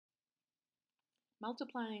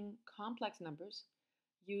multiplying complex numbers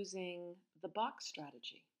using the box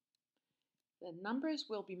strategy. The numbers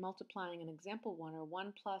we'll be multiplying in example 1 are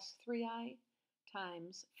 1 plus 3i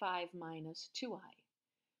times 5 minus 2i.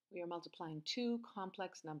 We are multiplying two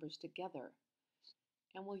complex numbers together.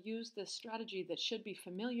 And we'll use this strategy that should be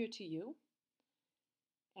familiar to you.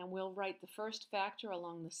 And we'll write the first factor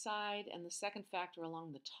along the side and the second factor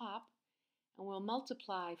along the top. And we'll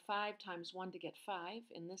multiply 5 times 1 to get 5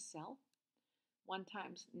 in this cell. 1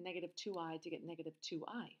 times negative 2i to get negative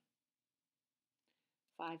 2i.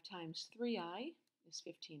 5 times 3i is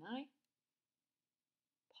 15i.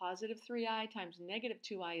 Positive 3i times negative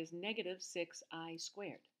 2i is negative 6i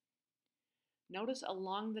squared. Notice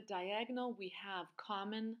along the diagonal we have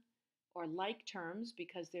common or like terms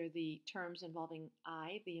because they're the terms involving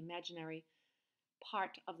I, the imaginary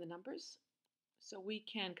part of the numbers. So we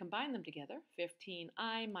can combine them together.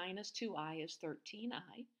 15i minus 2i is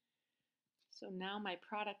 13i. So now my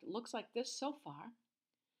product looks like this so far,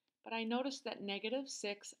 but I notice that negative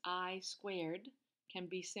 6i squared can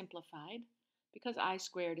be simplified because I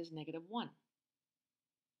squared is negative 1.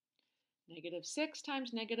 Negative 6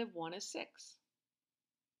 times negative 1 is 6.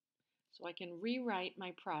 So I can rewrite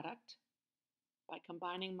my product by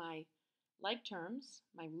combining my like terms,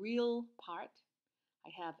 my real part. I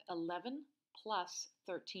have 11 plus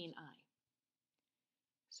 13i.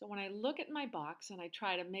 So when I look at my box and I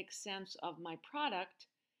try to make sense of my product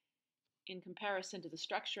in comparison to the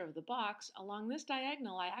structure of the box, along this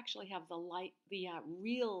diagonal I actually have the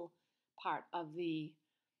real part of the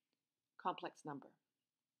complex number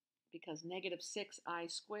because negative 6i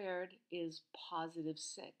squared is positive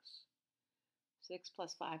 6. 6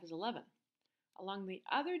 plus 5 is 11. Along the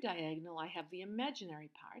other diagonal I have the imaginary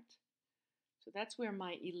part. So that's where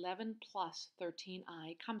my 11 plus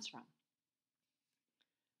 13i comes from.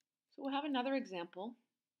 So we'll have another example,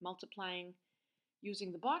 multiplying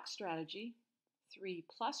using the box strategy, 3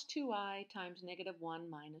 plus 2i times negative 1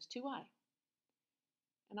 minus 2i.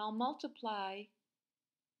 And I'll multiply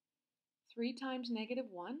 3 times negative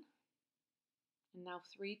 1, and now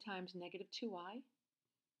 3 times negative 2i,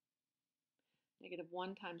 negative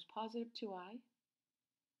 1 times positive 2i,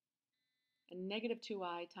 and negative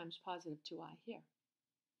 2i times positive 2i here.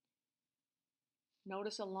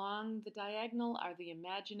 Notice along the diagonal are the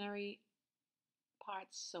imaginary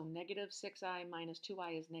parts, so negative 6i minus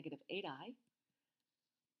 2i is negative 8i.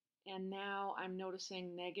 And now I'm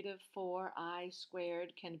noticing negative 4i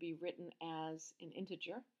squared can be written as an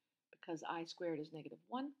integer because I squared is negative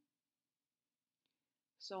 1.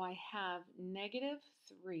 So I have negative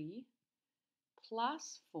 3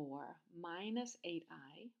 plus 4 minus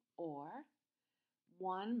 8i, or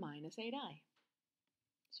 1 minus 8i.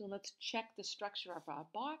 So let's check the structure of our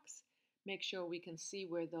box, make sure we can see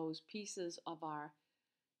where those pieces of our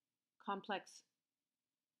complex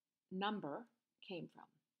number came from.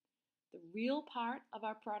 The real part of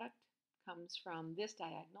our product comes from this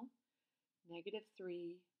diagonal, negative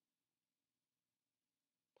 3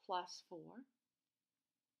 plus 4,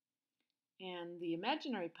 and the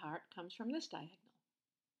imaginary part comes from this diagonal.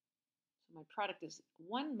 So my product is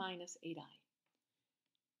 1 minus 8i.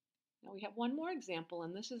 Now we have one more example,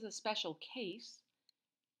 and this is a special case.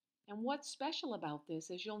 And what's special about this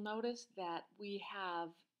is you'll notice that we have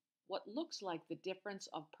what looks like the difference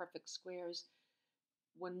of perfect squares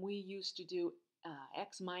when we used to do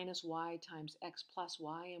x minus y times x plus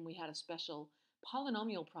y, and we had a special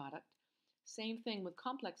polynomial product. Same thing with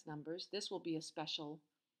complex numbers. This will be a special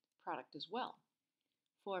product as well.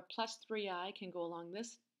 4 plus 3i can go along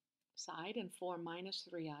this side, and 4 minus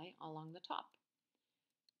 3i along the top.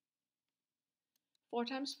 4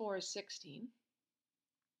 times 4 is 16.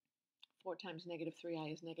 4 times negative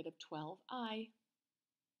 3i is negative 12i.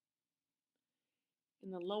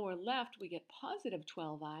 In the lower left, we get positive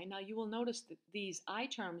 12i. Now you will notice that these I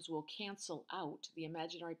terms will cancel out. The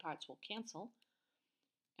imaginary parts will cancel.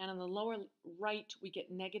 And on the lower right, we get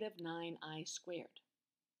negative 9i squared.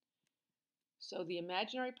 So the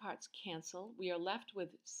imaginary parts cancel. We are left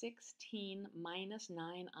with 16 minus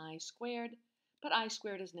 9i squared, but I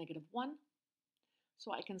squared is negative 1.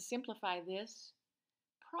 So I can simplify this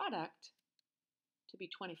product to be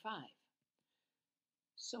 25.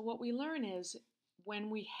 So what we learn is when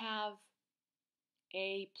we have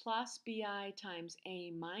a plus bi times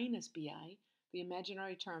a minus bi, the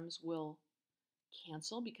imaginary terms will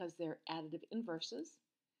cancel because they're additive inverses.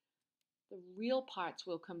 The real parts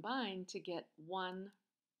will combine to get one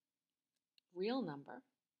real number.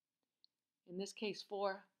 In this case,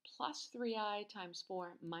 4 plus 3i times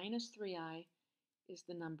 4 minus 3i is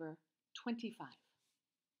the number 25.